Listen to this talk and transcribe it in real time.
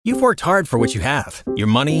You've worked hard for what you have. Your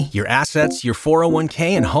money, your assets, your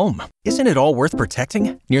 401k, and home. Isn't it all worth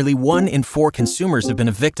protecting? Nearly 1 in 4 consumers have been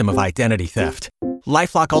a victim of identity theft.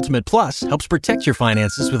 LifeLock Ultimate Plus helps protect your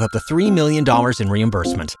finances with up to $3 million in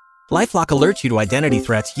reimbursement. LifeLock alerts you to identity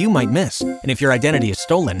threats you might miss. And if your identity is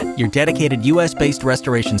stolen, your dedicated U.S.-based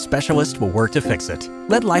restoration specialist will work to fix it.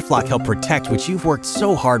 Let LifeLock help protect what you've worked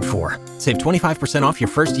so hard for. Save 25% off your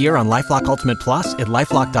first year on LifeLock Ultimate Plus at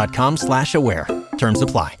LifeLock.com/aware. Terms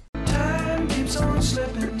apply. Time keeps on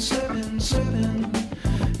slipping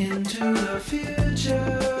into the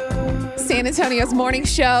future. San Antonio's morning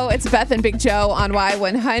show. It's Beth and Big Joe on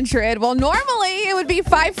Y100. Well, normally it would be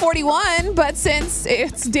 5:41, but since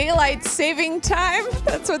it's daylight saving time,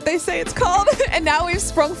 that's what they say it's called, and now we've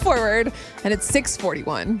sprung forward, and it's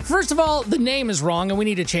 6:41. First of all, the name is wrong, and we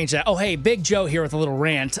need to change that. Oh, hey, Big Joe here with a little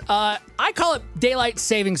rant. I call it daylight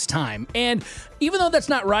savings time, and even though that's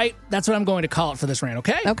not right, that's what I'm going to call it for this rant,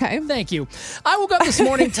 okay? Okay. Thank you. I woke up this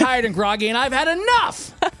morning tired and groggy, and I've had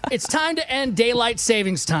enough. It's time to end daylight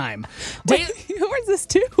savings time. Wait, who is this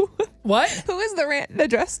to? What? Who is the rant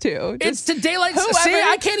addressed to? It's to daylight. Whoever? See,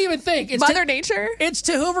 I can't even think. It's Mother Nature? It's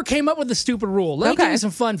to whoever came up with the stupid rule. Let me give you some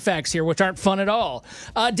fun facts here, which aren't fun at all.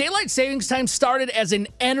 Daylight savings time started as an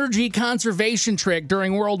energy conservation trick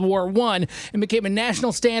during World War I and became a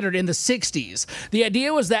national standard in the 60s. The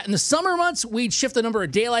idea was that in the summer months, we'd shift the number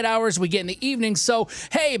of daylight hours we get in the evening. So,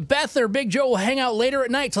 hey, Beth or Big Joe will hang out later at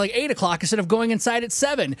night till like 8 o'clock instead of going inside at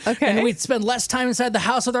 7. Okay. And we'd spend less time inside the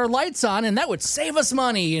house with our lights on, and that would save us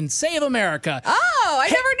money and save America. Oh, I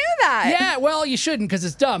never knew that. Yeah, well, you shouldn't because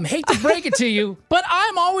it's dumb. Hate to break it to you, but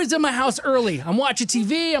I'm always in my house early. I'm watching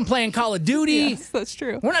TV. I'm playing Call of Duty. Yes, that's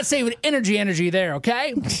true. We're not saving energy there,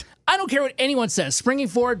 okay? I don't care what anyone says. Springing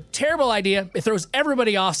forward, terrible idea. It throws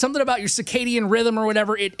everybody off. Something about your circadian rhythm or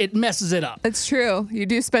whatever, it messes it up. It's true. You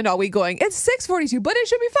do spend all week going, it's 6:42, but it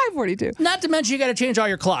should be 5:42. Not to mention you got to change all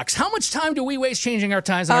your clocks. How much time do we waste changing our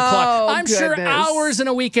times on our clock? I'm sure hours in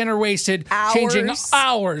a weekend are wasted changing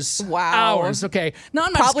hours. Wow. Hours, okay. No,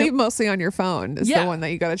 I'm not probably mostly on your phone is the one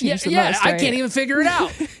that you got to change the most, Yeah, right? I can't even figure it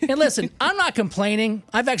out. And listen, I'm not complaining.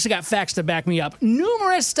 I've actually got facts to back me up.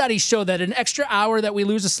 Numerous studies show that an extra hour that we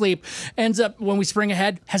lose of sleep ends up, when we spring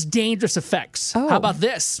ahead, has dangerous effects. Oh. How about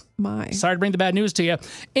this? Sorry to bring the bad news to you.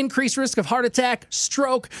 Increased risk of heart attack,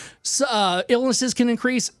 stroke, illnesses can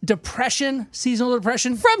increase, depression, seasonal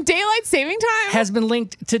depression. From daylight saving time? Has been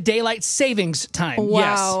linked to daylight savings time.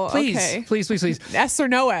 Wow. Yes. Please, okay. please. S or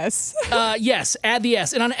no S? Yes, add the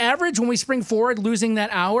S. And on average, when we spring forward, losing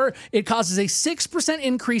that hour, it causes a 6%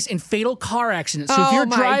 increase in fatal car accidents. So if you're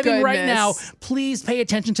driving right now, please pay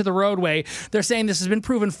attention to the roadway. They're saying this has been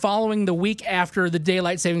proven following the week after the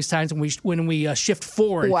daylight savings times when we shift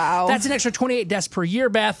forward. Wow. That's an extra 28 deaths per year,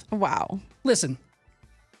 Beth. Wow. Listen,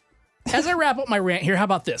 as I wrap up my rant here, how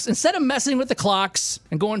about this? Instead of messing with the clocks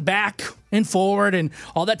and going back and forward and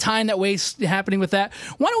all that time that wastes happening with that,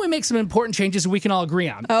 why don't we make some important changes we can all agree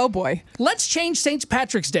on? Oh, boy. Let's change St.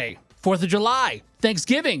 Patrick's Day, 4th of July,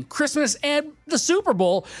 Thanksgiving, Christmas, and the Super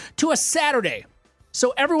Bowl to a Saturday,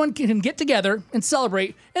 so everyone can get together and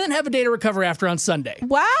celebrate and then have a day to recover after on Sunday.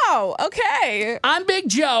 Wow. Okay. I'm Big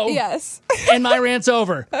Joe. Yes. And my rant's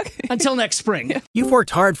over. Okay. Until next spring. You've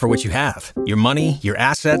worked hard for what you have. Your money, your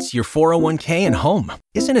assets, your 401k, and home.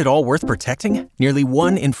 Isn't it all worth protecting? Nearly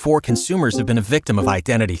 1 in 4 consumers have been a victim of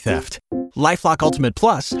identity theft. LifeLock Ultimate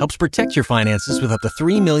Plus helps protect your finances with up to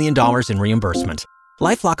 $3 million in reimbursement.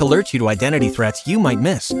 LifeLock alerts you to identity threats you might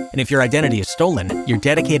miss. And if your identity is stolen, your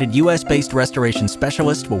dedicated U.S.-based restoration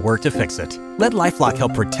specialist will work to fix it. Let LifeLock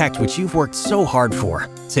help protect what you've worked so hard for.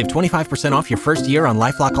 Save 25% off your first year on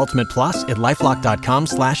LifeLock Ultimate Plus at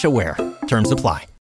LifeLock.com/aware. Terms apply.